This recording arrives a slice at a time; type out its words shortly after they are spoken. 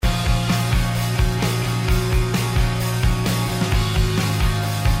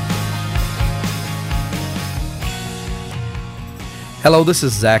Hello, this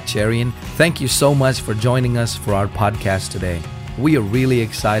is Zach Cherian. Thank you so much for joining us for our podcast today. We are really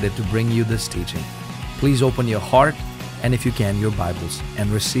excited to bring you this teaching. Please open your heart and, if you can, your Bibles and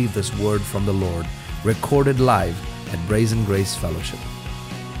receive this word from the Lord, recorded live at Brazen Grace Fellowship.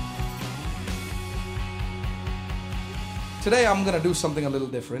 Today I'm going to do something a little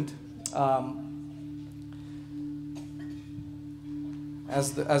different.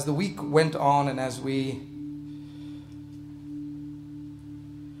 As the week went on and as we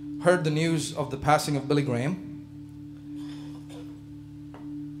heard the news of the passing of Billy Graham,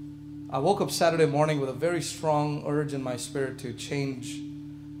 I woke up Saturday morning with a very strong urge in my spirit to change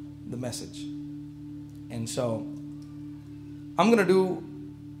the message. And so I'm going to do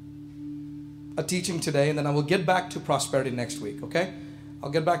a teaching today, and then I will get back to prosperity next week, okay?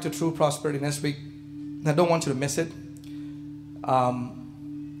 I'll get back to true prosperity next week. I don't want you to miss it.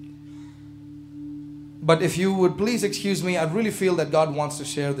 But if you would please excuse me, I really feel that God wants to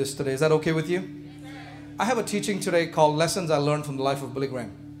share this today. Is that okay with you? I have a teaching today called Lessons I Learned from the Life of Billy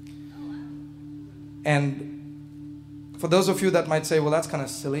Graham. And for those of you that might say, well, that's kind of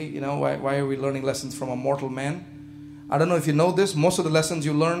silly, you know, why are we learning lessons from a mortal man? I don't know if you know this, most of the lessons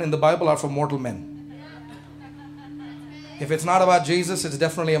you learn in the Bible are from mortal men. If it's not about Jesus, it's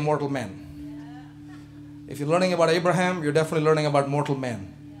definitely a mortal man. If you're learning about Abraham, you're definitely learning about mortal man.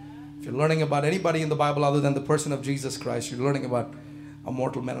 If you're learning about anybody in the Bible other than the person of Jesus Christ, you're learning about a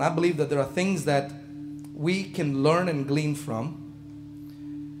mortal man. And I believe that there are things that we can learn and glean from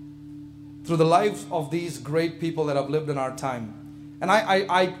through the lives of these great people that have lived in our time. And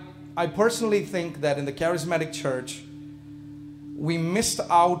I personally think that in the charismatic church, we missed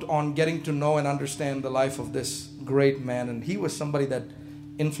out on getting to know and understand the life of this great man. And he was somebody that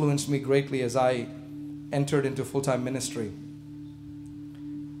influenced me greatly as I entered into full-time ministry.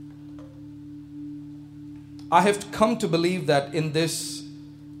 I have come to believe that in this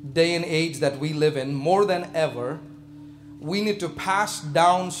day and age that we live in, more than ever, we need to pass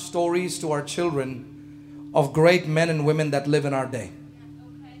down stories to our children of great men and women that live in our day.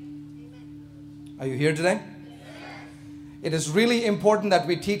 Are you here today? It is really important that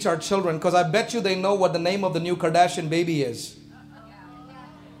we teach our children, because I bet you they know what the name of the new Kardashian baby is.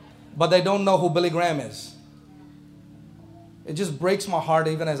 But they don't know who Billy Graham is. It just breaks my heart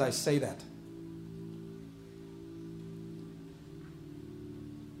even as I say that.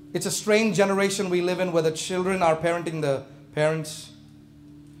 It's a strange generation we live in where the children are parenting the parents.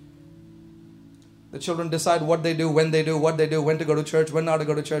 The children decide what they do, when they do, what they do, when to go to church, when not to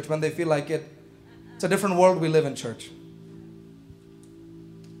go to church, when they feel like it. It's a different world we live in, church.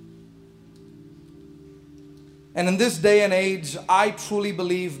 And in this day and age, I truly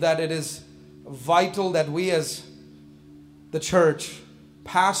believe that it is vital that we as the church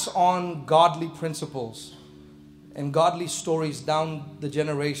pass on godly principles and godly stories down the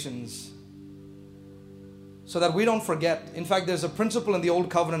generations so that we don't forget. In fact, there's a principle in the Old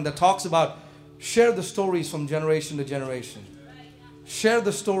Covenant that talks about share the stories from generation to generation. Share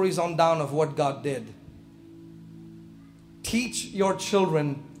the stories on down of what God did. Teach your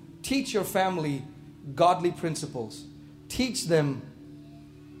children, teach your family godly principles. Teach them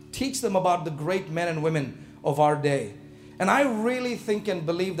about the great men and women of our day. And I really think and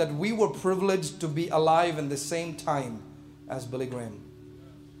believe that we were privileged to be alive in the same time as Billy Graham.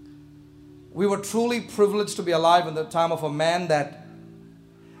 We were truly privileged to be alive in the time of a man that,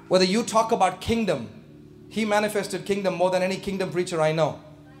 whether you talk about kingdom, he manifested kingdom more than any kingdom preacher I know.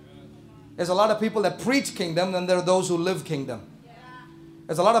 There's a lot of people that preach kingdom, and there are those who live kingdom.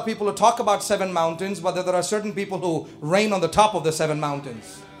 There's a lot of people who talk about 7 mountains, but there are certain people who reign on the top of the 7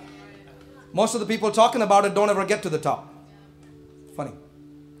 mountains. Most of the people talking about it don't ever get to the top. Funny.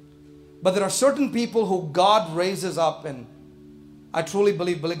 But there are certain people who God raises up, and I truly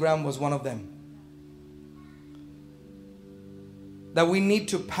believe Billy Graham was one of them, that we need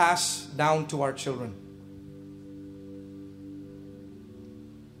to pass down to our children.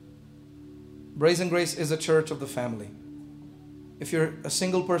 Brazen Grace is a church of the family. If you're a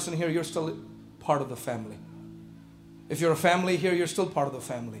single person here, you're still part of the family. If you're a family here, you're still part of the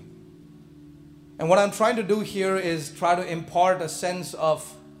family. And what I'm trying to do here is try to impart a sense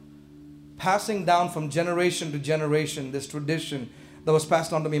of passing down from generation to generation this tradition that was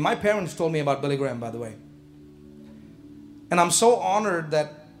passed on to me. My parents told me about Billy Graham, by the way. And I'm so honored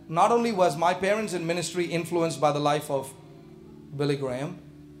that not only was my parents in ministry influenced by the life of Billy Graham,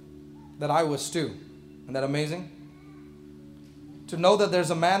 that I was too. Isn't that amazing? To know that there's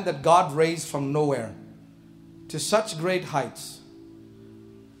a man that God raised from nowhere to such great heights.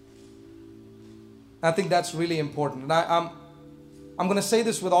 I think that's really important. And I'm going to say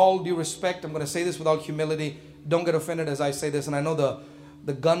this with all due respect. I'm going to say this with all humility. don't get offended as I say this. And I know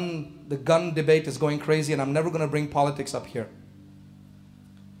the gun debate is going crazy, and I'm never going to bring politics up here.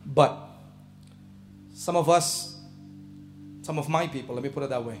 But some of my people, let me put it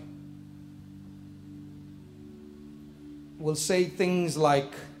that way, will say things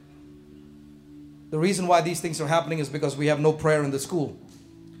like, the reason why these things are happening is because we have no prayer in the school.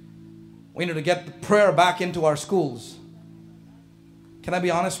 We need to get the prayer back into our schools. Can I be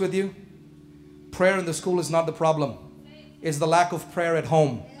honest with you? Prayer in the school is not the problem. It's the lack of prayer at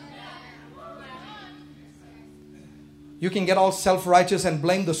home. You can get all self-righteous and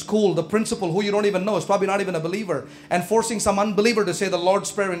blame the school, the principal who you don't even know is probably not even a believer, and forcing some unbeliever to say the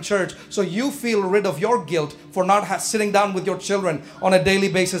Lord's Prayer in church so you feel rid of your guilt for not sitting down with your children on a daily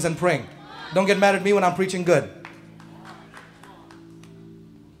basis and praying. Don't get mad at me when I'm preaching good.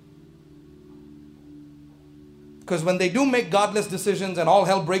 Because when they do make godless decisions and all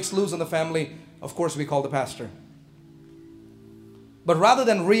hell breaks loose in the family, of course we call the pastor. But rather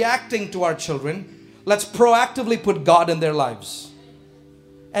than reacting to our children, let's proactively put God in their lives.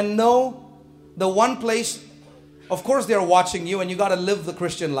 And know the one place, of course they're watching you and you got to live the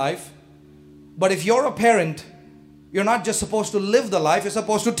Christian life. But if you're a parent, you're not just supposed to live the life, you're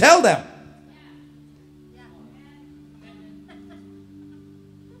supposed to tell them.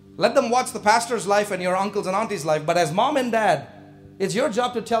 Let them watch the pastor's life and your uncle's and auntie's life. But as mom and dad, it's your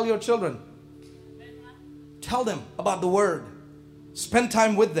job to tell your children. Tell them about the word. Spend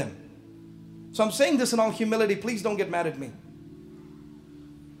time with them. So I'm saying this in all humility. Please don't get mad at me.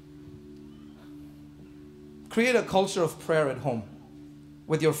 Create a culture of prayer at home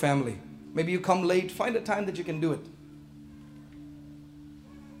with your family. Maybe you come late. Find a time that you can do it.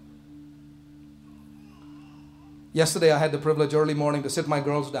 Yesterday I had the privilege early morning to sit my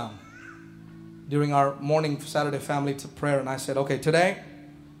girls down during our morning Saturday family prayer, and I said, okay, today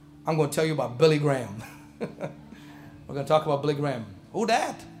I'm going to tell you about Billy Graham. We're going to talk about Billy Graham. Who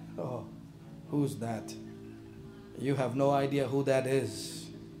that? Oh, who's that? You have no idea who that is.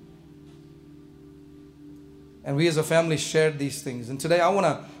 And we as a family shared these things. And today I want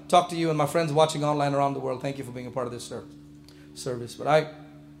to talk to you and my friends watching online around the world. Thank you for being a part of this service. But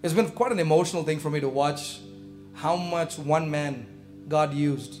it's been quite an emotional thing for me to watch how much one man God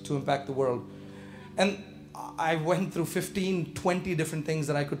used to impact the world. And I went through 15, 20 different things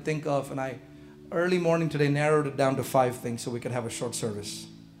that I could think of, and I early morning today narrowed it down to 5 things so we could have a short service.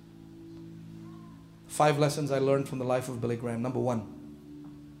 5 lessons I learned from the life of Billy Graham. Number 1,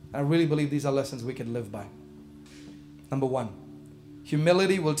 I really believe these are lessons we can live by. Number 1,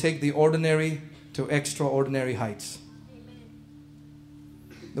 humility will take the ordinary to extraordinary heights.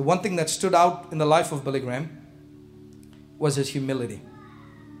 The one thing that stood out in the life of Billy Graham was his humility.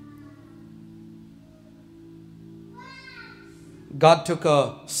 God took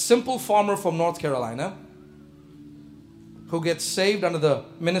a simple farmer from North Carolina who gets saved under the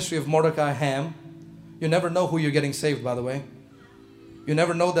ministry of Mordecai Ham. You never know who you're getting saved, by the way. You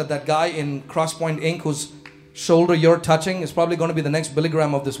never know that guy in Crosspoint Inc. whose shoulder you're touching is probably going to be the next Billy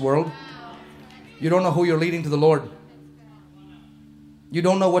Graham of this world. You don't know who you're leading to the Lord. You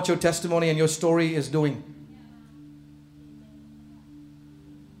don't know what your testimony and your story is doing.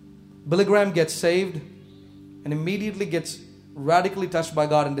 Billy Graham gets saved and immediately gets radically touched by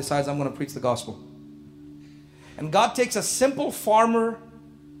God and decides, I'm going to preach the gospel. And God takes a simple farmer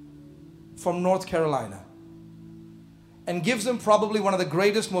from North Carolina and gives him probably one of the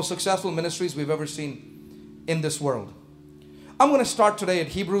greatest, most successful ministries we've ever seen in this world. I'm going to start today at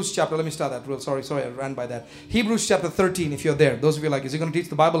Hebrews chapter, let me start that. Sorry, I ran by that. Hebrews chapter 13, if you're there. Those of you are like, is he going to teach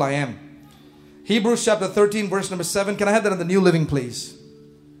the Bible? I am. Hebrews chapter 13, verse number 7. Can I have that in the New Living, please?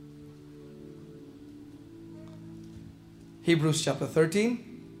 Hebrews chapter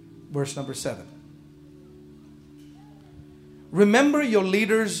 13, verse number 7. Remember your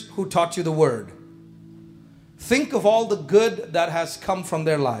leaders who taught you the word. Think of all the good that has come from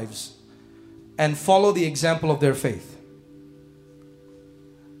their lives and follow the example of their faith.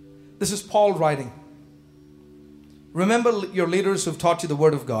 This is Paul writing. Remember your leaders who've taught you the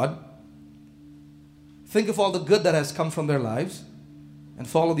word of God. Think of all the good that has come from their lives and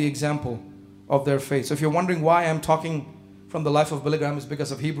follow the example of their faith. So if you're wondering why I'm talking from the life of Billy Graham, is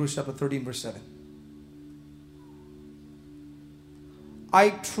because of Hebrews chapter 13 verse 7.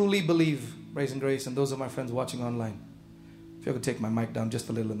 I truly believe, Praise and Grace, and those of my friends watching online, if you could take my mic down just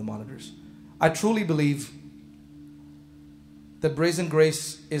a little in the monitors. I truly believe that Brazen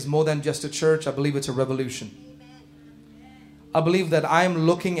Grace is more than just a church. I believe it's a revolution. I believe that I am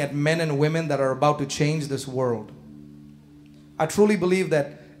looking at men and women that are about to change this world. I truly believe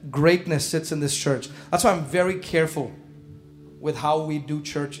that greatness sits in this church. That's why I'm very careful with how we do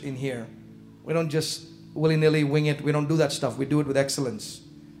church in here. We don't just willy-nilly wing it. We don't do that stuff. We do it with excellence.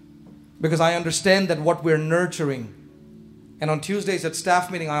 Because I understand that what we're nurturing. And on Tuesdays at staff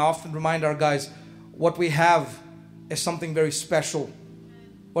meeting, I often remind our guys, what we have is something very special.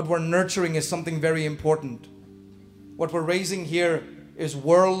 What we're nurturing is something very important. What we're raising here is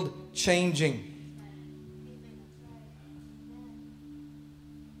world-changing.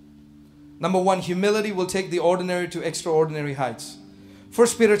 Number one, humility will take the ordinary to extraordinary heights. 1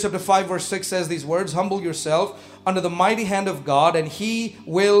 Peter chapter 5 verse 6 says these words, humble yourself under the mighty hand of God and He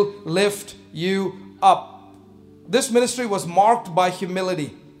will lift you up. This ministry was marked by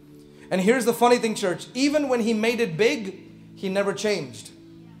humility. And here's the funny thing, church. Even when He made it big, He never changed.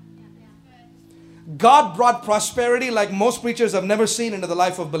 God brought prosperity like most preachers have never seen into the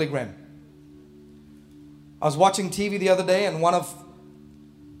life of Billy Graham. I was watching TV the other day and one of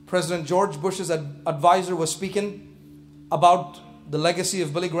President George Bush's advisor was speaking about the legacy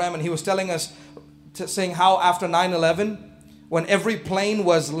of Billy Graham, and he was telling us, saying how after 9/11, when every plane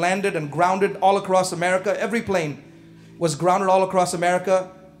was landed and grounded all across America, every plane was grounded all across America,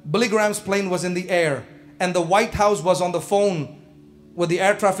 Billy Graham's plane was in the air, and the White House was on the phone with the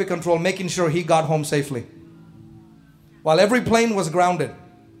air traffic control making sure he got home safely. While every plane was grounded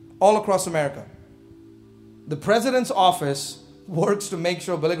all across America, the president's office works to make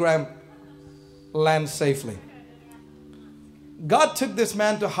sure Billy Graham lands safely. God took this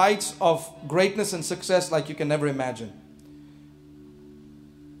man to heights of greatness and success like you can never imagine.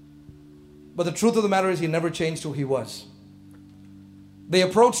 But the truth of the matter is he never changed who he was. They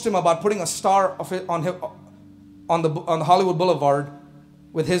approached him about putting a star of it on the Hollywood Boulevard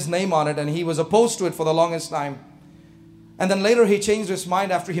with his name on it, and he was opposed to it for the longest time. And then later he changed his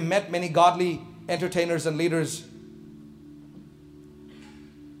mind after he met many godly entertainers and leaders.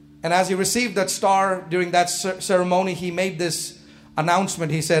 And as he received that star during that ceremony, he made this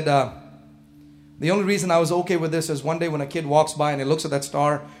announcement. He said, the only reason I was okay with this is one day when a kid walks by and he looks at that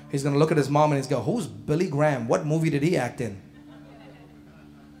star, he's going to look at his mom and he's going to go, who's Billy Graham? What movie did he act in?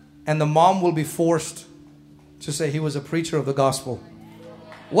 And the mom will be forced to say he was a preacher of the gospel.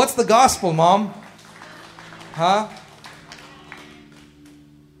 What's the gospel, Mom? Huh?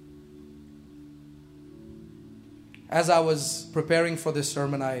 As I was preparing for this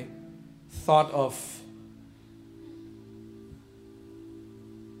sermon, I thought of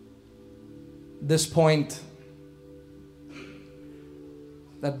this point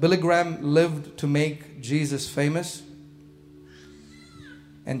that Billy Graham lived to make Jesus famous,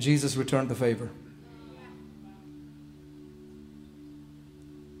 and Jesus returned the favor.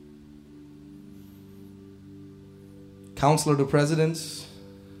 Counselor to presidents,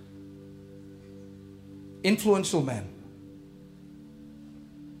 influential man.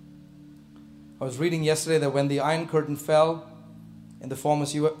 I was reading yesterday that when the Iron Curtain fell in the former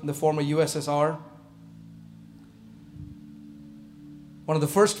USSR, one of the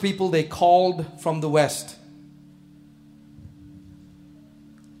first people they called from the West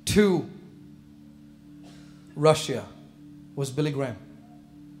to Russia was Billy Graham.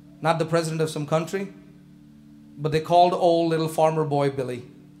 Not the president of some country, but they called old little farmer boy Billy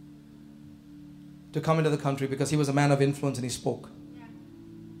to come into the country because he was a man of influence and he spoke.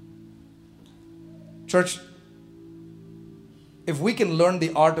 Church, if we can learn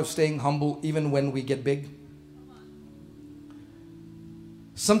the art of staying humble even when we get big.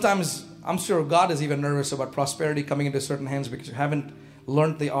 Sometimes I'm sure God is even nervous about prosperity coming into certain hands because you haven't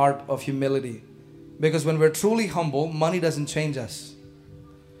learned the art of humility. Because when we're truly humble, money doesn't change us.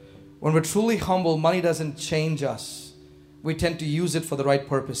 When we're truly humble, money doesn't change us. We tend to use it for the right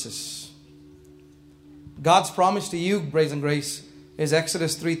purposes. God's promise to you, Praise and Grace, is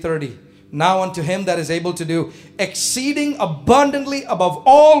Exodus 3:30. Now unto Him that is able to do exceeding abundantly above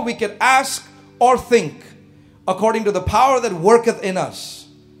all we could ask or think, according to the power that worketh in us.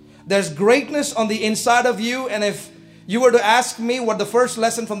 There's greatness on the inside of you, and if you were to ask me what the first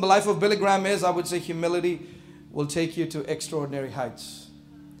lesson from the life of Billy Graham is, I would say humility will take you to extraordinary heights.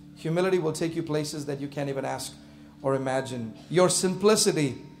 Humility will take you places that you can't even ask or imagine. Your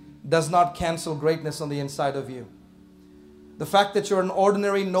simplicity does not cancel greatness on the inside of you. The fact that you're an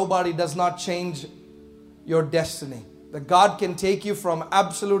ordinary nobody does not change your destiny. That God can take you from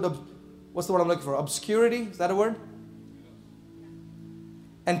absolute, what's the word I'm looking for? Obscurity? Is that a word?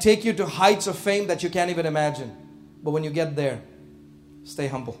 And take you to heights of fame that you can't even imagine. But when you get there, stay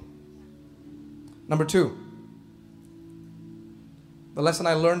humble. Number 2. The lesson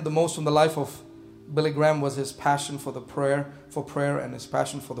I learned the most from the life of Billy Graham was his passion for prayer and his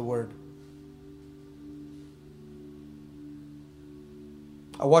passion for the Word.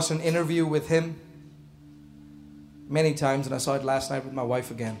 I watched an interview with him many times, and I saw it last night with my wife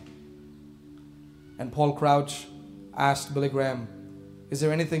again. And Paul Crouch asked Billy Graham, is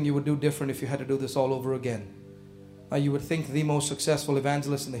there anything you would do different if you had to do this all over again? Now you would think the most successful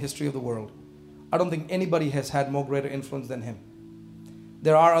evangelist in the history of the world. I don't think anybody has had more greater influence than him.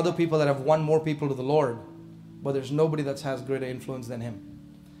 There are other people that have won more people to the Lord, but there's nobody that has greater influence than him.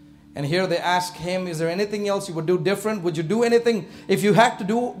 And here they ask him, is there anything else you would do different? Would you do anything, if you had to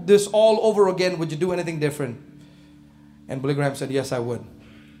do this all over again, would you do anything different? And Billy Graham said, yes, I would.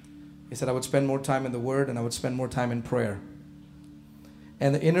 He said, I would spend more time in the Word and I would spend more time in prayer.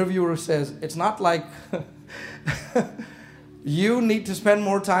 And the interviewer says, it's not like you need to spend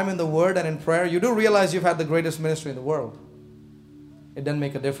more time in the Word and in prayer. You do realize you've had the greatest ministry in the world. It doesn't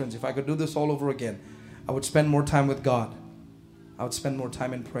make a difference. If I could do this all over again, I would spend more time with God. I would spend more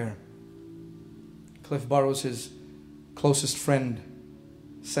time in prayer. Cliff Burrows, his closest friend,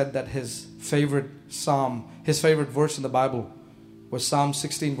 said that his favorite psalm, his favorite verse in the Bible was Psalm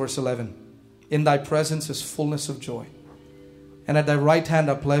 16 verse 11. In thy presence is fullness of joy, and at thy right hand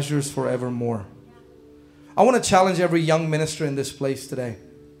are pleasures forevermore. I want to challenge every young minister in this place today,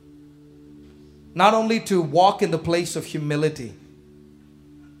 not only to walk in the place of humility,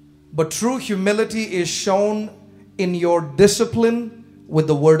 but true humility is shown in your discipline with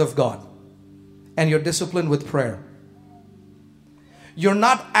the Word of God and your discipline with prayer. You're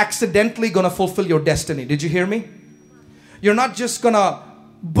not accidentally going to fulfill your destiny. Did you hear me? You're not just going to,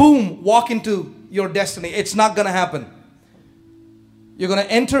 boom, walk into your destiny. It's not going to happen. You're going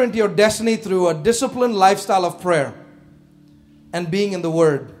to enter into your destiny through a disciplined lifestyle of prayer and being in the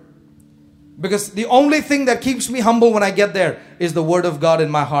Word. Because the only thing that keeps me humble when I get there is the Word of God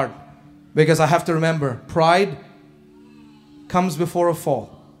in my heart. Because I have to remember, pride comes before a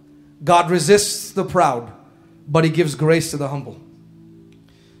fall. God resists the proud, but He gives grace to the humble.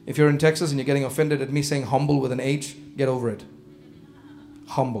 If you're in Texas and you're getting offended at me saying humble with an H, get over it.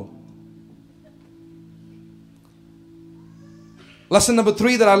 Humble. Lesson number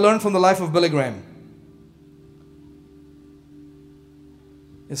 3 that I learned from the life of Billy Graham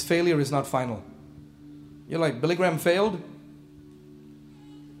is failure is not final. You're like, Billy Graham failed?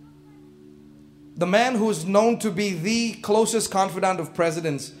 The man who is known to be the closest confidant of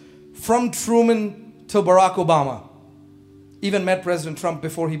presidents, from Truman to Barack Obama, even met President Trump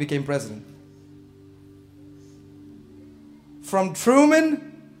before he became president. From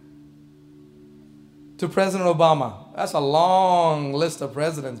Truman to President Obama. That's a long list of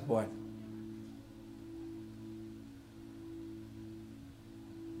presidents, boy.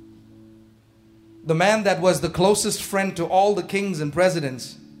 The man that was the closest friend to all the kings and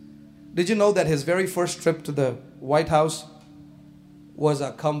presidents. Did you know that his very first trip to the White House was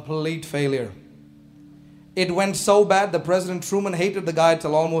a complete failure? It went so bad that President Truman hated the guy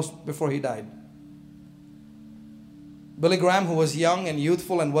till almost before he died. Billy Graham, who was young and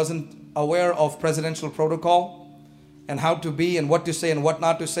youthful and wasn't aware of presidential protocol and how to be and what to say and what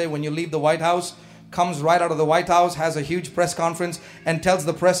not to say when you leave the White House, comes right out of the White House, has a huge press conference and tells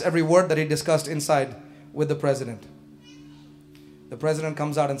the press every word that he discussed inside with the president. The president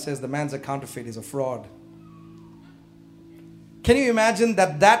comes out and says, the man's a counterfeit, he's a fraud. Can you imagine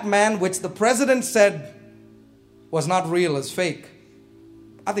that man, which the president said was not real, is fake?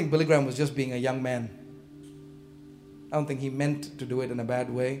 I think Billy Graham was just being a young man. I don't think he meant to do it in a bad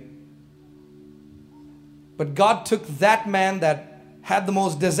way. But God took that man that had the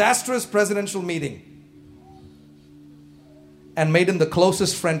most disastrous presidential meeting and made him the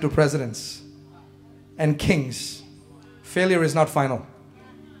closest friend to presidents and kings. Failure is not final.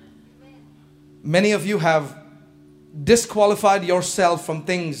 Many of you have disqualified yourself from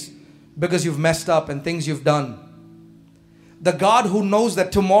things because you've messed up and things you've done. The God who knows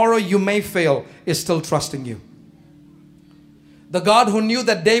that tomorrow you may fail is still trusting you. The God who knew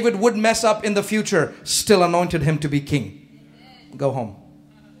that David would mess up in the future still anointed him to be king. Go home.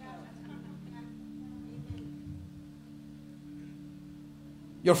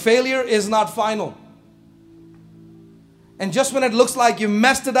 Your failure is not final. And just when it looks like you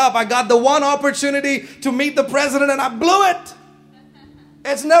messed it up, I got the one opportunity to meet the president and I blew it.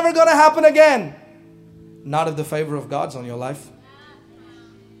 It's never going to happen again. Not if the favor of God's on your life.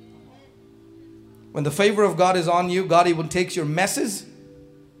 When the favor of God is on you, God even takes your messes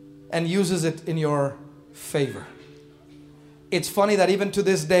and uses it in your favor. It's funny that even to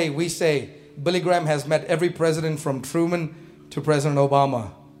this day we say Billy Graham has met every president from Truman to President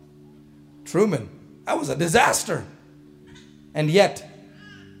Obama. Truman, that was a disaster. And yet,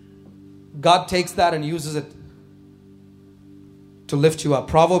 God takes that and uses it to lift you up.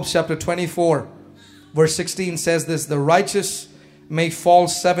 Proverbs chapter 24, verse 16 says this, the righteous may fall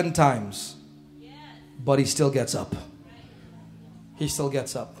 7 times, but he still gets up. He still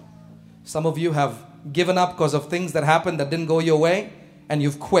gets up. Some of you have given up because of things that happened that didn't go your way, and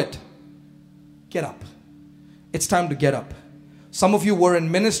you've quit. Get up. It's time to get up. Some of you were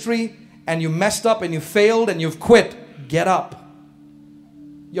in ministry and you messed up and you failed and you've quit. Get up.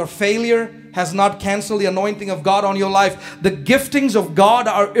 Your failure has not canceled the anointing of God on your life. The giftings of God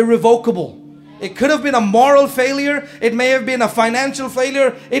are irrevocable. It could have been a moral failure. It may have been a financial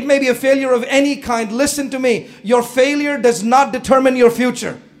failure. It may be a failure of any kind. Listen to me. Your failure does not determine your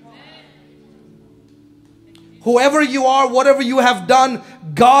future. Whoever you are, whatever you have done,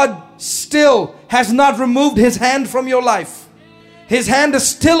 God still has not removed His hand from your life. His hand is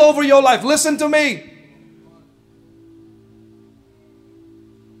still over your life. Listen to me.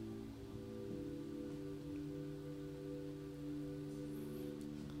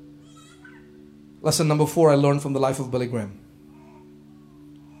 Lesson number 4 I learned from the life of Billy Graham.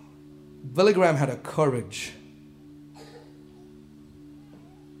 Billy Graham had a courage.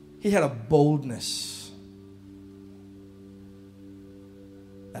 He had a boldness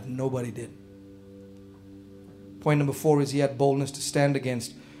that nobody did. Point number 4 is he had boldness to stand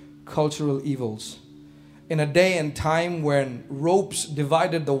against cultural evils. In a day and time when ropes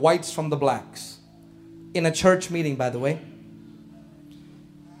divided the whites from the blacks. In a church meeting, by the way.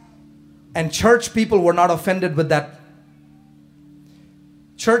 And church people were not offended with that.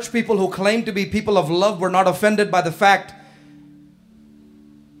 Church people who claimed to be people of love were not offended by the fact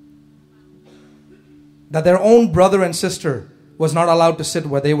that their own brother and sister was not allowed to sit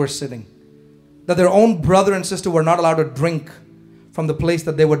where they were sitting. That their own brother and sister were not allowed to drink from the place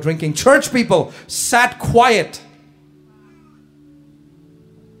that they were drinking. Church people sat quiet.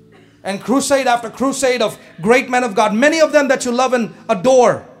 And crusade after crusade of great men of God, many of them that you love and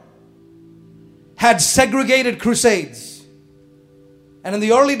adore, had segregated crusades. And in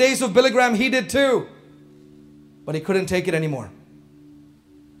the early days of Billy Graham, he did too. But he couldn't take it anymore.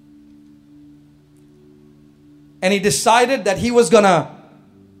 And he decided that he was going to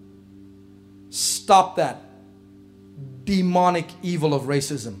stop that demonic evil of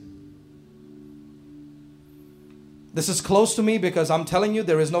racism. This is close to me because I'm telling you,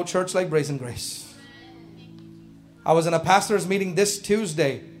 there is no church like Brazen Grace. I was in a pastor's meeting this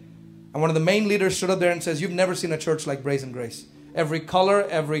Tuesday, and one of the main leaders stood up there and says, "You've never seen a church like Brazen Grace. Every color,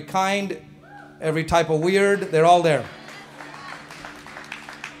 every kind, every type of weird, they're all there."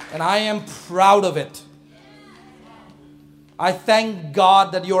 And I am proud of it. I thank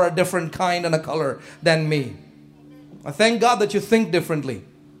God that you're a different kind and a color than me. I thank God that you think differently.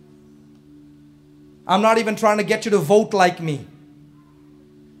 I'm not even trying to get you to vote like me.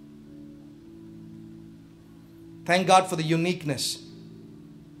 Thank God for the uniqueness.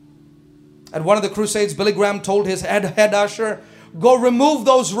 At one of the crusades, Billy Graham told his head usher, "Go remove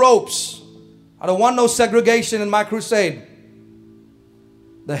those ropes. I don't want no segregation in my crusade."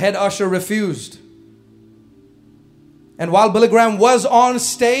 The head usher refused. And while Billy Graham was on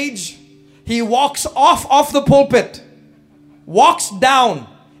stage, he walks off the pulpit, walks down,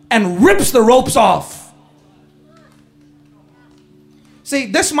 and rips the ropes off. See,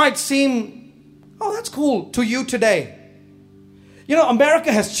 this might seem, oh, that's cool to you today. You know,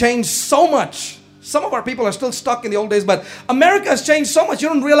 America has changed so much. Some of our people are still stuck in the old days, but America has changed so much. You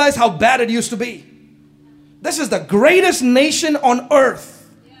don't realize how bad it used to be. This is the greatest nation on earth.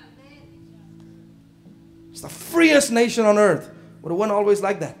 It's the freest nation on earth. But it wasn't always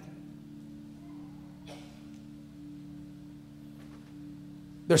like that.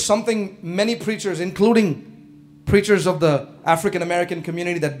 There's something many preachers, including preachers of the African American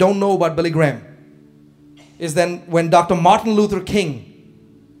community, that don't know about Billy Graham. Is then when Dr. Martin Luther King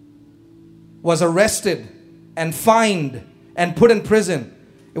was arrested and fined and put in prison,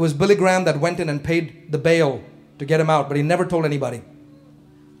 it was Billy Graham that went in and paid the bail to get him out, but he never told anybody.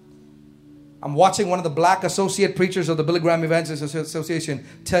 I'm watching one of the black associate preachers of the Billy Graham Evangelist Association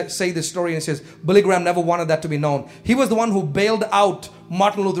say this story, and it says Billy Graham never wanted that to be known. He was the one who bailed out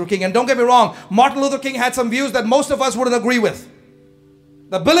Martin Luther King. And don't get me wrong, Martin Luther King had some views that most of us wouldn't agree with.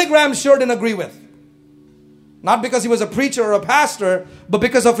 That Billy Graham sure didn't agree with. Not because he was a preacher or a pastor, but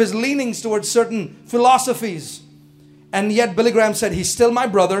because of his leanings towards certain philosophies. And yet Billy Graham said, "He's still my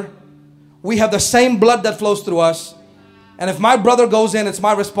brother. We have the same blood that flows through us. And if my brother goes in, it's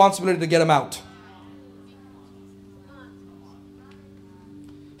my responsibility to get him out."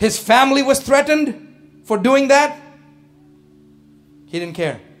 His family was threatened for doing that. He didn't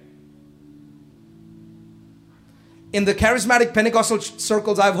care. In the charismatic Pentecostal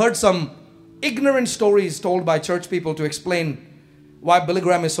circles, I've heard some ignorant stories told by church people to explain why Billy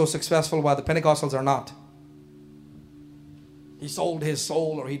Graham is so successful while the Pentecostals are not. He sold his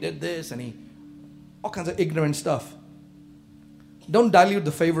soul, or he did this, and all kinds of ignorant stuff. Don't dilute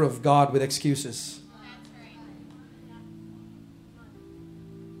the favor of God with excuses.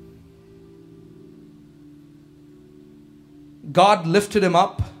 God lifted him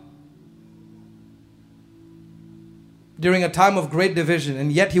up during a time of great division,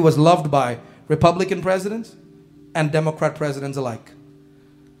 and yet he was loved by Republican presidents and Democrat presidents alike.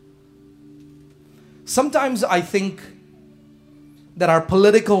 Sometimes I think that our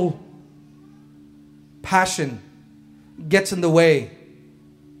political passion gets in the way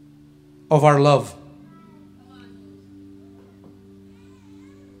of our love.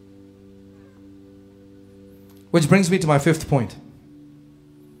 Which brings me to my fifth point.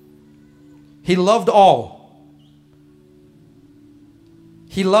 He loved all.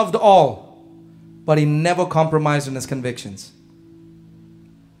 He loved all, but he never compromised in his convictions.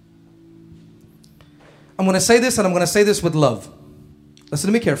 I'm going to say this, and I'm going to say this with love. Listen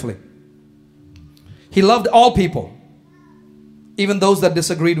to me carefully. He loved all people, even those that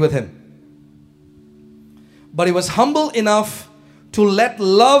disagreed with him. But he was humble enough to let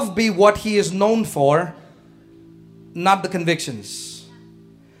love be what he is known for, not the convictions.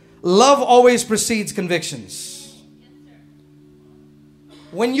 Love always precedes convictions.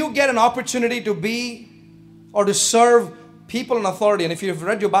 When you get an opportunity to be or to serve people in authority, and if you've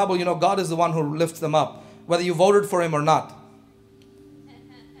read your Bible, you know God is the one who lifts them up, whether you voted for him or not.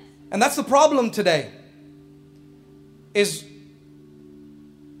 And that's the problem today, is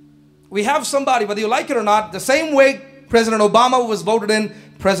we have somebody, whether you like it or not, the same way President Obama was voted in,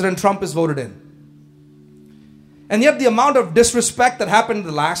 President Trump is voted in. And yet the amount of disrespect that happened in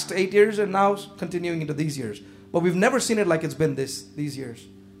the last 8 years and now is continuing into these years. But we've never seen it like it's been these years.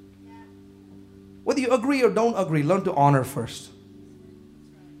 Whether you agree or don't agree, learn to honor first.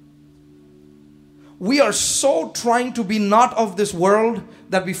 We are so trying to be not of this world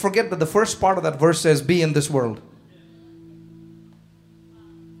that we forget that the first part of that verse says, be in this world.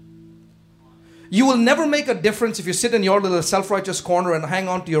 You will never make a difference if you sit in your little self-righteous corner and hang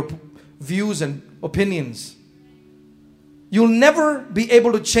on to your views and opinions. You'll never be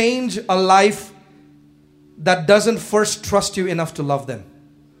able to change a life that doesn't first trust you enough to love them.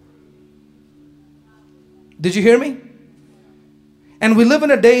 Did you hear me? And we live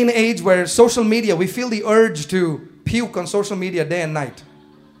in a day and age where social media, we feel the urge to puke on social media day and night.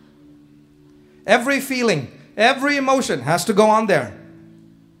 Every feeling, every emotion has to go on there.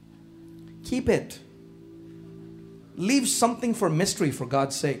 Keep it. Leave something for mystery, for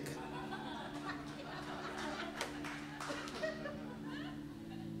God's sake.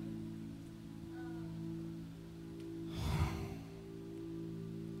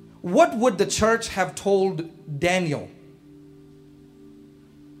 What would the church have told Daniel?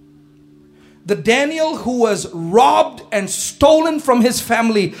 The Daniel who was robbed and stolen from his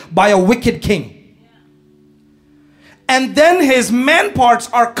family by a wicked king. And then his man parts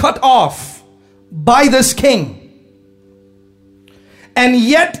are cut off by this king. And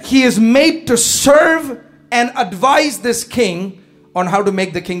yet he is made to serve and advise this king on how to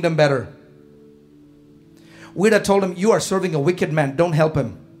make the kingdom better. We'd have told him, you are serving a wicked man, don't help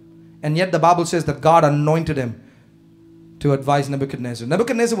him. And yet the Bible says that God anointed him to advise Nebuchadnezzar.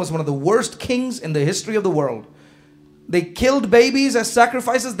 Nebuchadnezzar was one of the worst kings in the history of the world. They killed babies as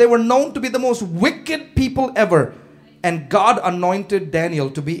sacrifices. They were known to be the most wicked people ever. And God anointed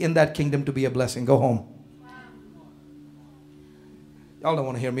Daniel to be in that kingdom to be a blessing. Go home. Y'all don't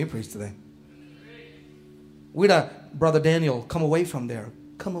want to hear me preach today. We'd have, Brother Daniel, come away from there.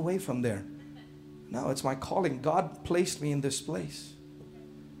 Come away from there. No, it's my calling. God placed me in this place.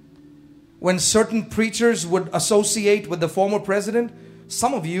 When certain preachers would associate with the former president,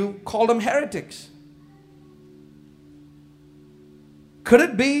 some of you called them heretics. Could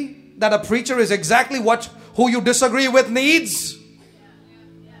it be that a preacher is exactly who you disagree with needs?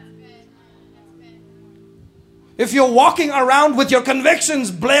 If you're walking around with your convictions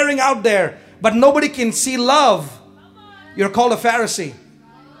blaring out there, but nobody can see love, you're called a Pharisee.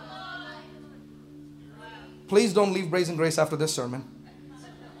 Please don't leave Brazen Grace after this sermon.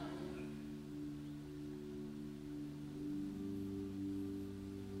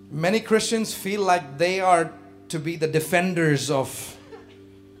 Many Christians feel like they are to be the defenders of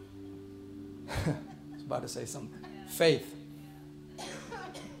I was about to say something. Faith.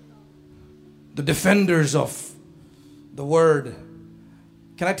 The defenders of the word.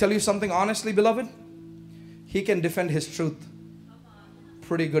 Can I tell you something honestly, beloved? He can defend his truth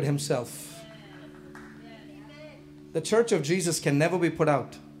pretty good himself. The church of Jesus can never be put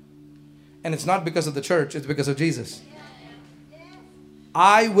out. And it's not because of the church, it's because of Jesus.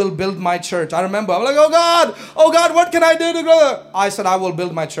 I will build my church. I remember, I'm like, oh God, what can I do to grow? I said, I will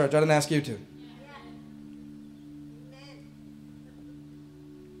build my church. I didn't ask you to.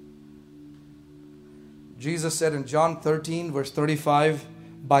 Jesus said in John 13, verse 35,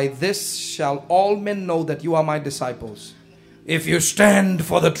 by this shall all men know that you are my disciples, if you stand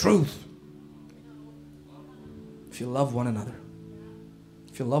for the truth. If you love one another.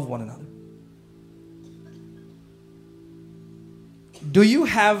 If you love one another. Do you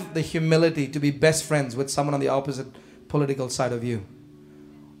have the humility to be best friends with someone on the opposite political side of you?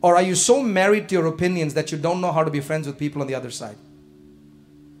 Or are you so married to your opinions that you don't know how to be friends with people on the other side?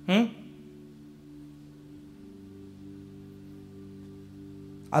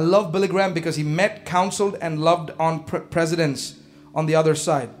 I love Billy Graham because he met, counseled, and loved on presidents on the other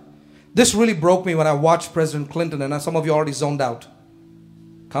side. This really broke me when I watched President Clinton, and some of you already zoned out.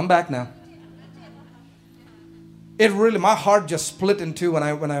 Come back now. It really, my heart just split in two when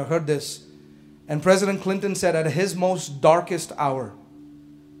I heard this. And President Clinton said at his most darkest hour,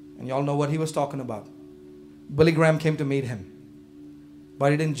 and y'all know what he was talking about, Billy Graham came to meet him.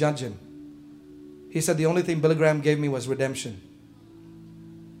 But he didn't judge him. He said the only thing Billy Graham gave me was redemption.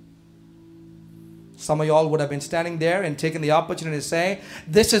 Some of y'all would have been standing there and taking the opportunity to say,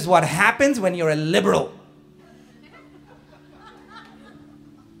 this is what happens when you're a liberal.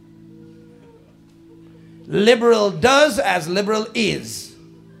 Liberal does as liberal is.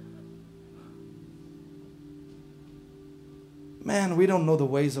 Man, we don't know the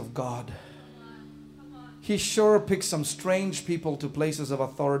ways of God. He sure picks some strange people to places of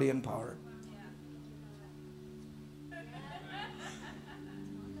authority and power.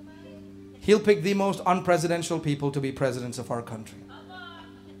 He'll pick the most unpresidential people to be presidents of our country.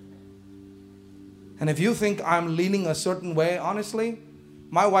 And if you think I'm leaning a certain way, honestly,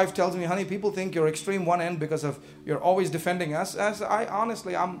 my wife tells me, honey, people think you're extreme one end because of you're always defending us. As I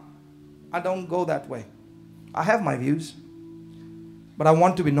don't go that way. I have my views, but I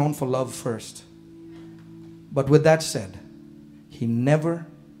want to be known for love first. But with that said, he never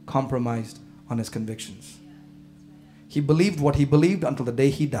compromised on his convictions. He believed what he believed until the day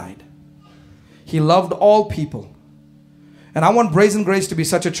he died. He loved all people. And I want Brazen Grace to be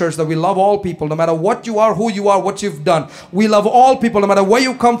such a church that we love all people, no matter what you are, who you are, what you've done. We love all people, no matter where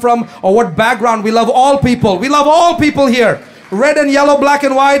you come from or what background. We love all people. We love all people here. Red and yellow, black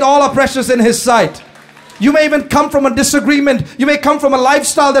and white, all are precious in His sight. You may even come from a disagreement. You may come from a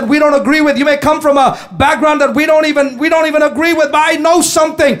lifestyle that we don't agree with. You may come from a background that we don't even agree with. But I know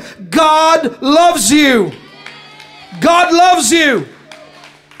something. God loves you. God loves you.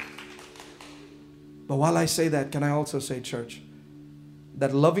 But while I say that, can I also say, church,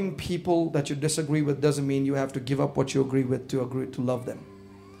 that loving people that you disagree with doesn't mean you have to give up what you agree with to love them.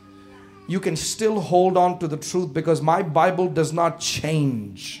 You can still hold on to the truth because my Bible does not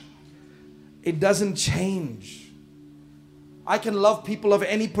change. It doesn't change. I can love people of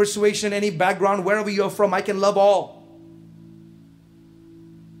any persuasion, any background, wherever you're from. I can love all.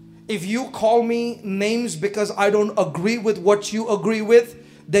 If you call me names because I don't agree with what you agree with,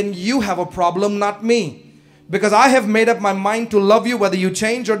 then you have a problem, not me. Because I have made up my mind to love you whether you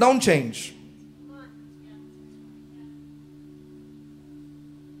change or don't change.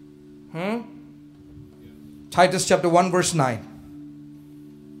 Titus chapter 1 verse 9.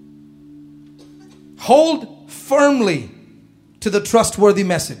 Hold firmly to the trustworthy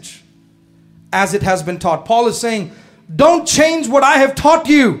message as it has been taught. Paul is saying, don't change what I have taught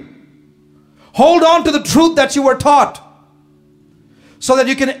you. Hold on to the truth that you were taught, so that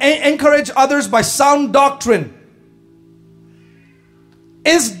you can encourage others by sound doctrine.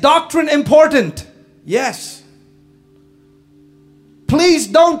 Is doctrine important? Yes. Please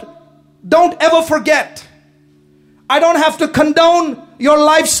don't ever forget. I don't have to condone your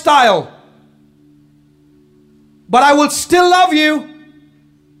lifestyle, but I will still love you.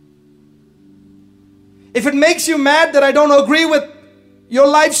 If it makes you mad that I don't agree with your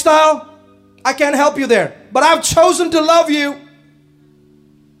lifestyle, I can't help you there. But I've chosen to love you.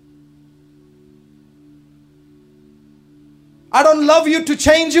 I don't love you to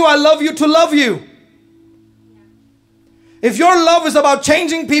change you. I love you to love you. If your love is about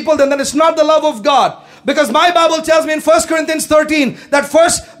changing people, then it's not the love of God. Because my Bible tells me in 1 Corinthians 13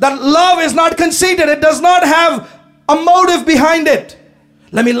 that love is not conceited. It does not have a motive behind it.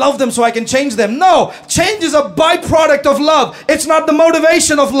 Let me love them so I can change them. No, change is a byproduct of love. It's not the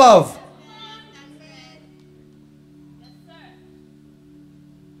motivation of love.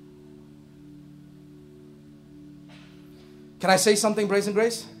 Can I say something, Brazen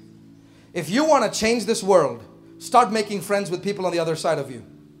Grace? If you want to change this world, start making friends with people on the other side of you.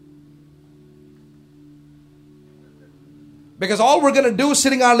 Because all we're going to do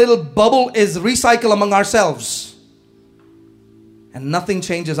sitting in our little bubble is recycle among ourselves. And nothing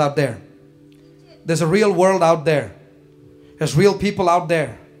changes out there. There's a real world out there. There's real people out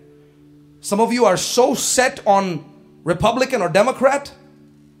there. Some of you are so set on Republican or Democrat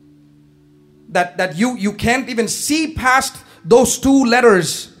that you can't even see past those two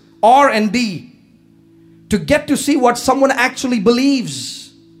letters, R and D, to get to see what someone actually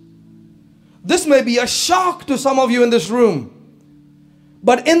believes. This may be a shock to some of you in this room.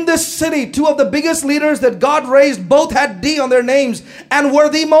 But in this city, two of the biggest leaders that God raised both had D on their names and were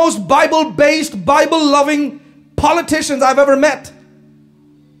the most Bible-based, Bible-loving politicians I've ever met.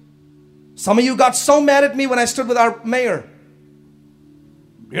 Some of you got so mad at me when I stood with our mayor.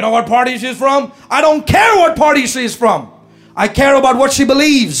 You know what party she's from? I don't care what party she's from. I care about what she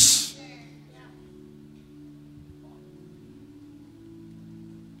believes.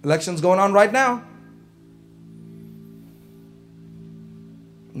 Election's going on right now.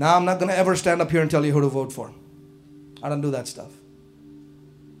 Now I'm not going to ever stand up here and tell you who to vote for. I don't do that stuff.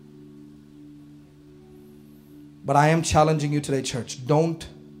 But I am challenging you today, church. Don't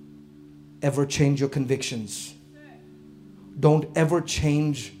ever change your convictions. Don't ever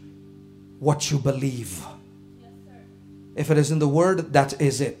change what you believe. If it is in the Word, that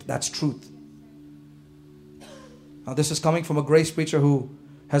is it. That's truth. Now this is coming from a grace preacher who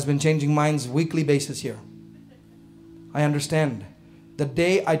has been changing minds weekly basis here. I understand. The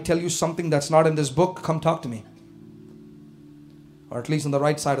day I tell you something that's not in this book, come talk to me. Or at least on the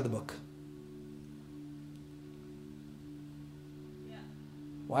right side of the book.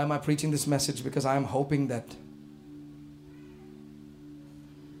 Why am I preaching this message? Because I am hoping that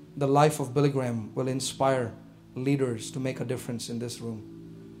the life of Billy Graham will inspire leaders to make a difference in this room.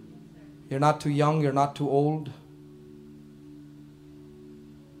 You're not too young, you're not too old.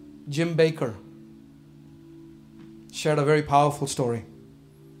 Jim Baker shared a very powerful story.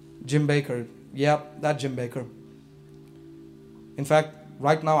 Jim Baker, that Jim Baker. In fact,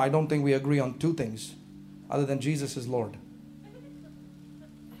 right now I don't think we agree on two things other than Jesus is Lord.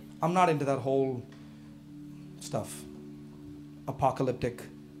 I'm not into that whole stuff. Apocalyptic,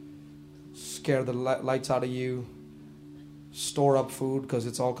 scare the lights out of you, store up food because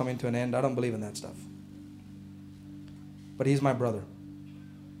it's all coming to an end. I don't believe in that stuff. But he's my brother.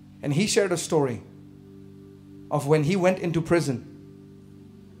 And he shared a story of when he went into prison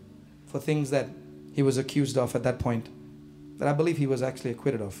for things that he was accused of at that point, that I believe he was actually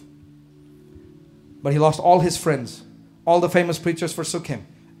acquitted of. But he lost all his friends. All the famous preachers forsook him.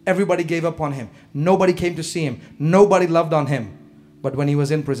 Everybody gave up on him. Nobody came to see him. Nobody loved on him. But when he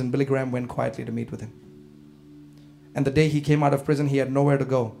was in prison, Billy Graham went quietly to meet with him. And the day he came out of prison, he had nowhere to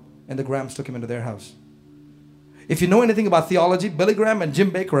go. And the Grahams took him into their house. If you know anything about theology, Billy Graham and Jim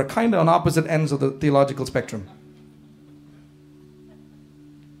Baker are kind of on opposite ends of the theological spectrum.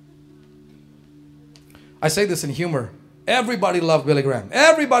 I say this in humor. Everybody loved Billy Graham.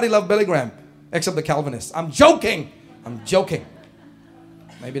 Everybody loved Billy Graham. Except the Calvinists. I'm joking. I'm joking.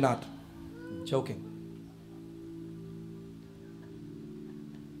 Maybe not. I'm joking.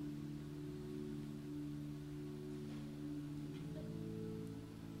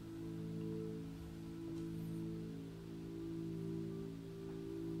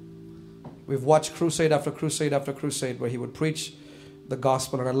 We've watched crusade after crusade after crusade where he would preach the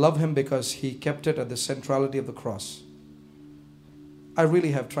gospel, and I love him because he kept it at the centrality of the cross. I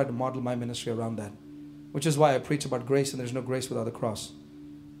really have tried to model my ministry around that, which is why I preach about grace, and there's no grace without the cross.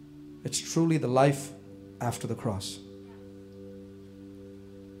 It's truly the life after the cross.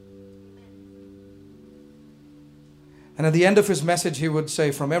 And at the end of his message, he would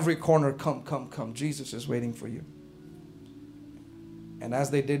say, from every corner, come, come, come. Jesus is waiting for you. And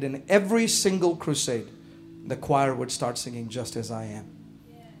as they did in every single crusade, the choir would start singing Just As I Am,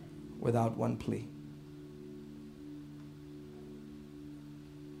 without one plea.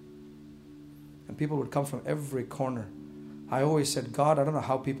 And people would come from every corner. I always said, God, I don't know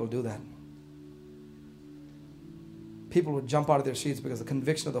how people do that. People would jump out of their seats because the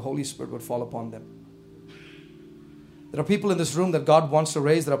conviction of the Holy Spirit would fall upon them. There are people in this room that God wants to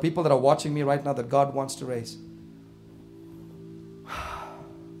raise. There are people that are watching me right now that God wants to raise.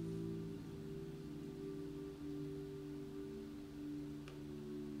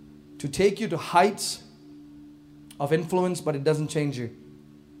 To take you to heights of influence, but it doesn't change you.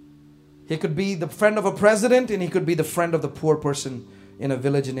 He could be the friend of a president, and he could be the friend of the poor person in a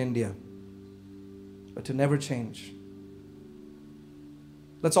village in India. But to never change.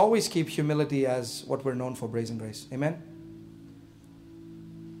 Let's always keep humility as what we're known for, Brazen Grace. Amen?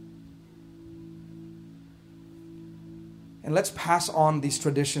 And let's pass on these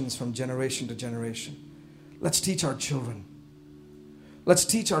traditions from generation to generation. Let's teach our children. Let's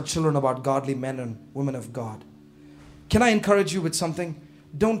teach our children about godly men and women of God. Can I encourage you with something?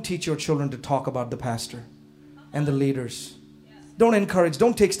 Don't teach your children to talk about the pastor and the leaders.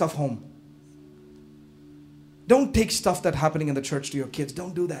 Don't take stuff home. Don't take stuff that's happening in the church to your kids.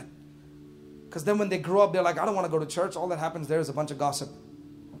 Don't do that. Because then when they grow up, they're like, I don't want to go to church. All that happens there is a bunch of gossip.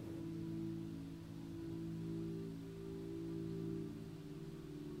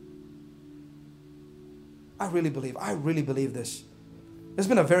 I really believe this. It's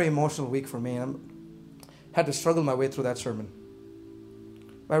been a very emotional week for me, and I had to struggle my way through that sermon.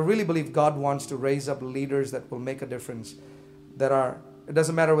 But I really believe God wants to raise up leaders that will make a difference. It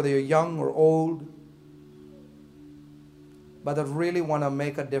doesn't matter whether you're young or old, but that really want to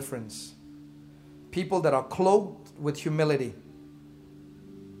make a difference. People that are clothed with humility.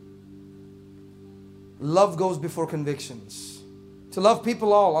 Love goes before convictions. To love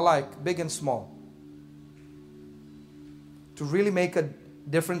people all alike, big and small. To really make a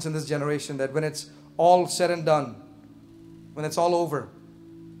difference in this generation, that when it's all said and done, when it's all over,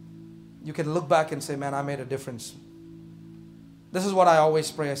 you can look back and say, man, I made a difference. This is what I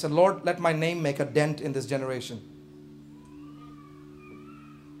always pray. I said, Lord, let my name make a dent in this generation.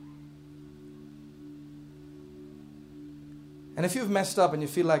 And if you've messed up and you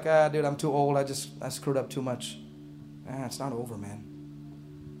feel like, dude, I'm too old, I screwed up too much. It's not over, man.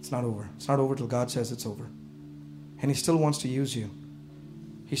 It's not over. It's not over till God says it's over. And He still wants to use you.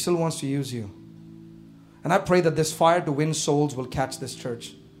 He still wants to use you. And I pray that this fire to win souls will catch this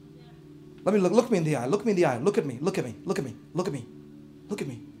church. Let me look me in the eye. Look me in the eye. Look at me. Look at me. Look at me. Look at me. Look at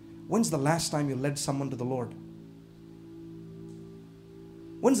me. When's the last time you led someone to the Lord?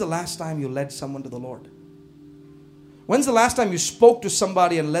 When's the last time you led someone to the Lord? When's the last time you spoke to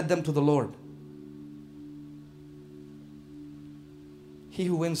somebody and led them to the Lord? He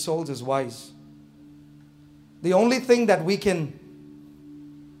who wins souls is wise. The only thing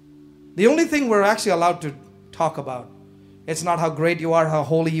we're actually allowed to talk about, it's not how great you are, how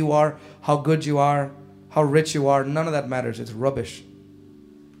holy you are, how good you are, how rich you are. None of that matters. It's rubbish.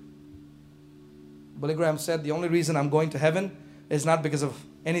 Billy Graham said, the only reason I'm going to heaven is not because of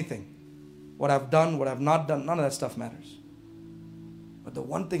anything. What I've done, what I've not done, none of that stuff matters. But the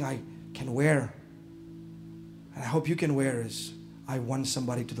one thing I can wear, and I hope you can wear, is I won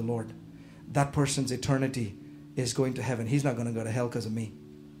somebody to the Lord. That person's eternity is going to heaven. He's not going to go to hell because of me.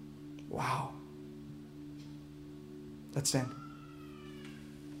 Wow. Let's stand.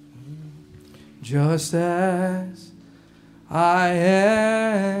 Just as I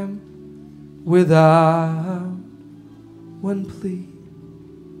am without one plea,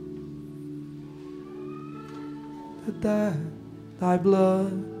 that thy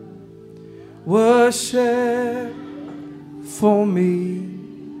blood was shed for me,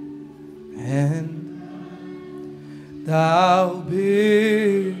 and thou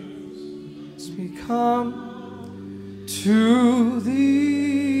bidst me come to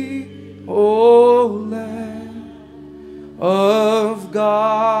thee, O Lamb of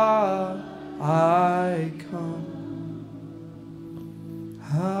God, I come.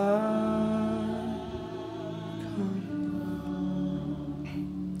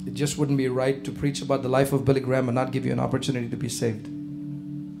 It just wouldn't be right to preach about the life of Billy Graham and not give you an opportunity to be saved.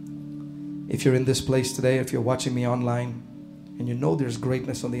 If you're in this place today, if you're watching me online, and you know there's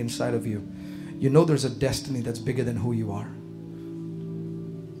greatness on the inside of you, you know there's a destiny that's bigger than who you are.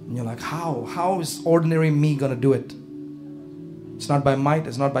 And you're like, how is ordinary me going to do it? It's not by might,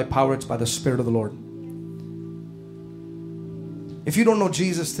 it's not by power, it's by the Spirit of the Lord. If you don't know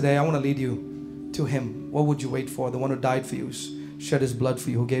Jesus today, I want to lead you to Him. What would you wait for? The one who died for you, shed His blood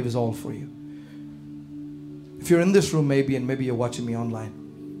for you, who gave His all for you. If you're in this room maybe, and maybe you're watching me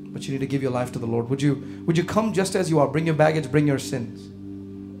online, but you need to give your life to the Lord, would you come just as you are? Bring your baggage, bring your sins.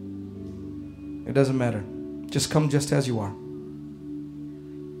 It doesn't matter. Just come just as you are.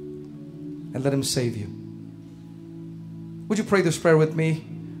 And let Him save you. Would you pray this prayer with me?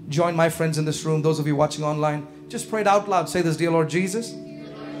 Join my friends in this room, those of you watching online. Just pray it out loud. Say this, dear Lord Jesus,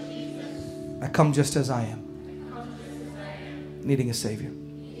 I come just as I am. Needing a Savior.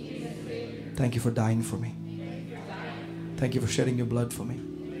 Thank you for dying for me. Thank you for shedding your blood for me.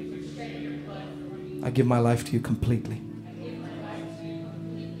 I give my life to you completely.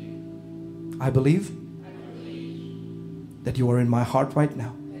 I believe that you are in my heart right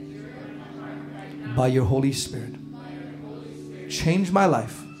now. By your Holy Spirit. Change my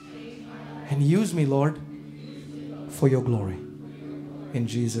life and use me, Lord, for your glory. In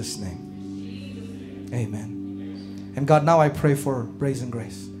Jesus' name. Amen. And God, now I pray for Brazen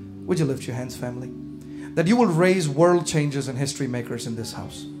Grace. Would you lift your hands, family? That you will raise world changers and history makers in this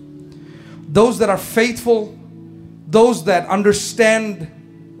house. Those that are faithful, those that understand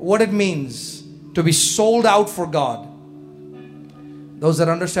what it means to be sold out for God. Those that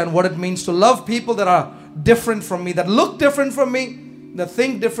understand what it means to love people that are different from me, that look different from me, that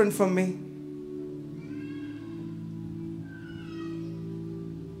think different from me.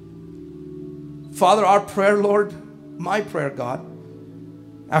 Father, our prayer, Lord, my prayer, God,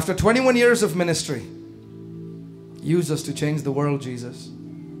 after 21 years of ministry, use us to change the world, Jesus.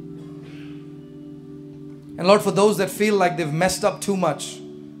 And Lord, for those that feel like they've messed up too much,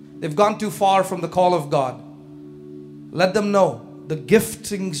 they've gone too far from the call of God, let them know the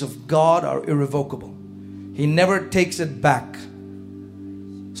giftings of God are irrevocable. He never takes it back.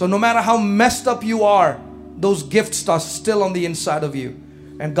 So no matter how messed up you are, those gifts are still on the inside of you.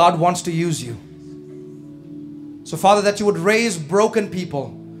 And God wants to use you. So Father, that you would raise broken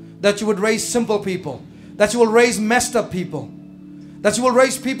people, that you would raise simple people, that you will raise messed up people, that you will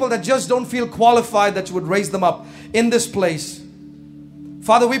raise people that just don't feel qualified, that you would raise them up in this place.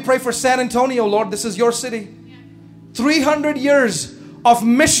 Father, we pray for San Antonio, Lord. This is your city. 300 years of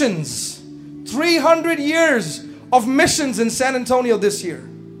missions. 300 years of missions in San Antonio this year.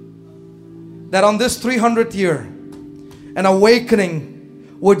 That on this 300th year, an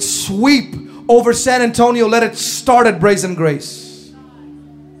awakening would sweep over San Antonio. Let it start at Brazen Grace.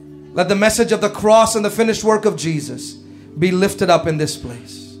 Let the message of the cross and the finished work of Jesus be lifted up in this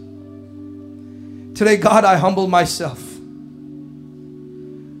place. Today, God, I humble myself.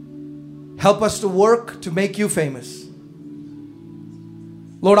 Help us to work to make you famous.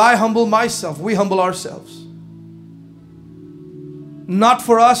 Lord, I humble myself. We humble ourselves. Not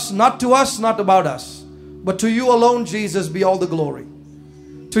for us, not to us, not about us, but to you alone, Jesus, be all the glory.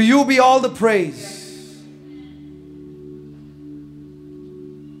 To you be all the praise.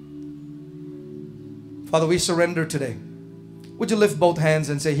 Father, we surrender today. Would you lift both hands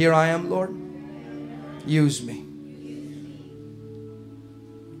and say, here I am, Lord. Use me.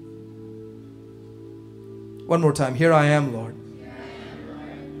 One more time. Here I am, Lord.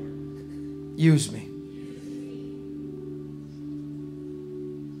 Use me.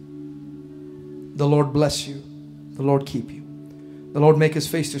 The Lord bless you. The Lord keep you. The Lord make his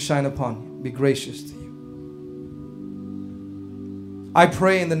face to shine upon you. Be gracious to you. I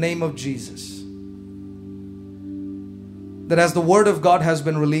pray in the name of Jesus that as the word of God has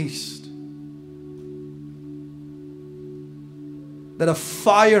been released, that a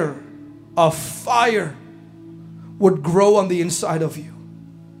fire would grow on the inside of you.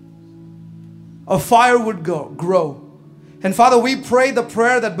 A fire would grow. And Father, we pray the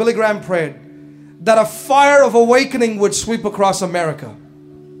prayer that Billy Graham prayed, that a fire of awakening would sweep across America.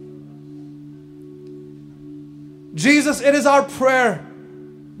 Jesus, it is our prayer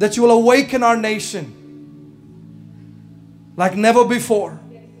that you will awaken our nation like never before.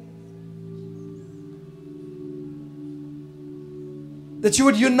 That you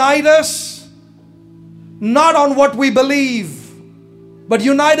would unite us not on what we believe, but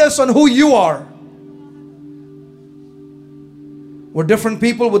unite us on who you are. We're different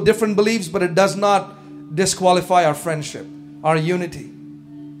people with different beliefs, but it does not disqualify our friendship, our unity.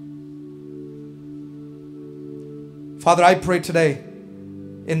 Father, I pray today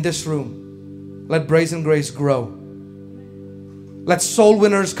in this room, let Brazen Grace grow. Let soul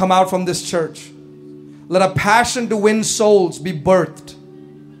winners come out from this church. Let a passion to win souls be birthed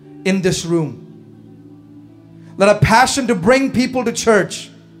in this room. Let a passion to bring people to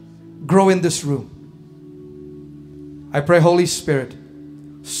church grow in this room. I pray, Holy Spirit,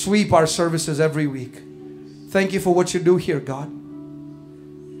 sweep our services every week. Thank you for what you do here, God.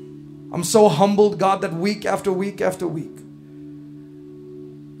 I'm so humbled, God, that week after week after week,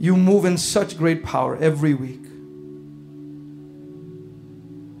 you move in such great power every week.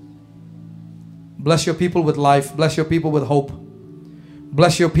 Bless your people with life. Bless your people with hope.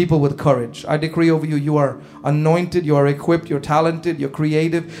 Bless your people with courage. I decree over you, you are anointed, you are equipped, you're talented, you're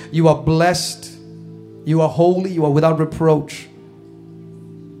creative, you are blessed. You are holy. You are without reproach.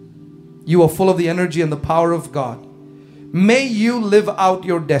 You are full of the energy and the power of God. May you live out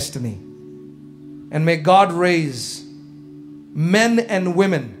your destiny. And may God raise men and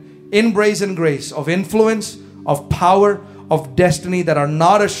women in Brazen Grace of influence, of power, of destiny that are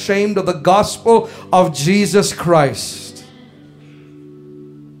not ashamed of the gospel of Jesus Christ.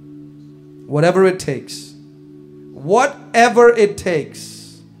 Whatever it takes. Whatever it takes.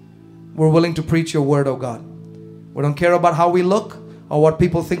 We're willing to preach your word, oh God. We don't care about how we look or what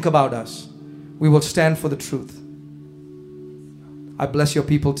people think about us. We will stand for the truth. I bless your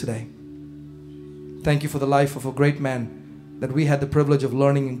people today. Thank you for the life of a great man that we had the privilege of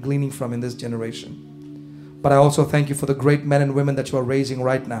learning and gleaning from in this generation. But I also thank you for the great men and women that you are raising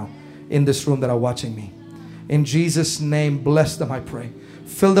right now in this room that are watching me. In Jesus' name, bless them, I pray.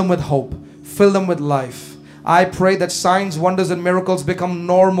 Fill them with hope. Fill them with life. I pray that signs, wonders, and miracles become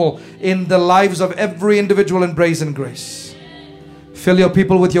normal in the lives of every individual in Brazen Grace. Fill your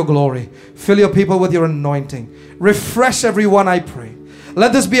people with your glory. Fill your people with your anointing. Refresh everyone, I pray.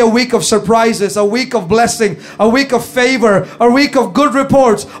 Let this be a week of surprises, a week of blessing, a week of favor, a week of good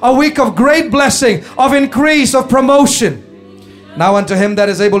reports, a week of great blessing, of increase, of promotion. Now unto Him that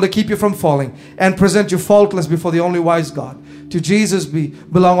is able to keep you from falling and present you faultless before the only wise God, to Jesus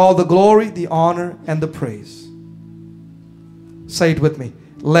belong all the glory, the honor, and the praise. Say it with me.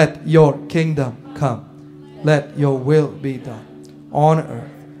 Let your kingdom come. Let your will be done on earth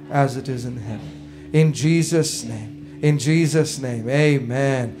as it is in heaven. In Jesus' name. In Jesus' name.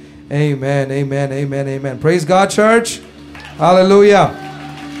 Amen. Amen. Amen. Amen. Amen. Praise God, church. Hallelujah.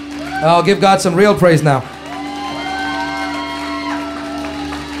 I'll give God some real praise now.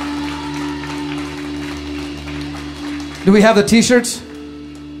 Do we have the t-shirts?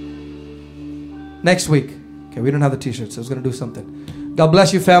 Next week. Okay, we don't have the t-shirts. I was going to do something. God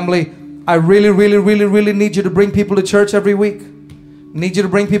bless you, family. I really need you to bring people to church every week. Need you to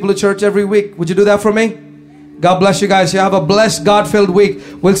bring people to church every week. Would you do that for me? God bless you guys. You have a blessed, God-filled week.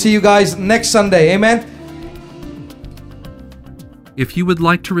 We'll see you guys next Sunday. Amen. If you would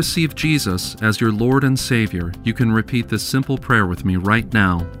like to receive Jesus as your Lord and Savior, you can repeat this simple prayer with me right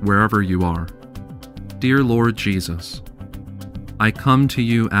now, wherever you are. Dear Lord Jesus, I come to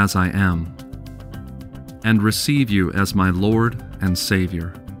you as I am and receive you as my Lord and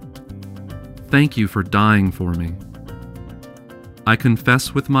Savior. Thank you for dying for me. I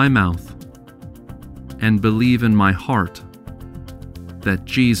confess with my mouth and believe in my heart that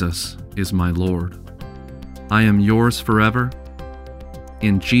Jesus is my Lord. I am yours forever.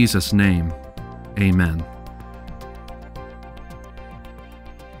 In Jesus' name, amen.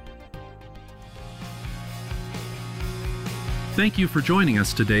 Thank you for joining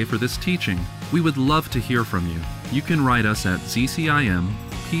us today for this teaching. We would love to hear from you. You can write us at ZCIM,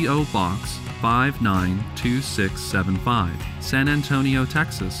 P.O. Box 592675, San Antonio,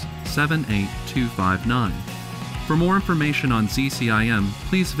 Texas 78259. For more information on ZCIM,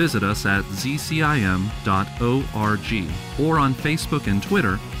 please visit us at zcim.org or on Facebook and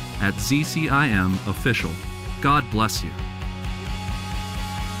Twitter at ZCIM Official. God bless you.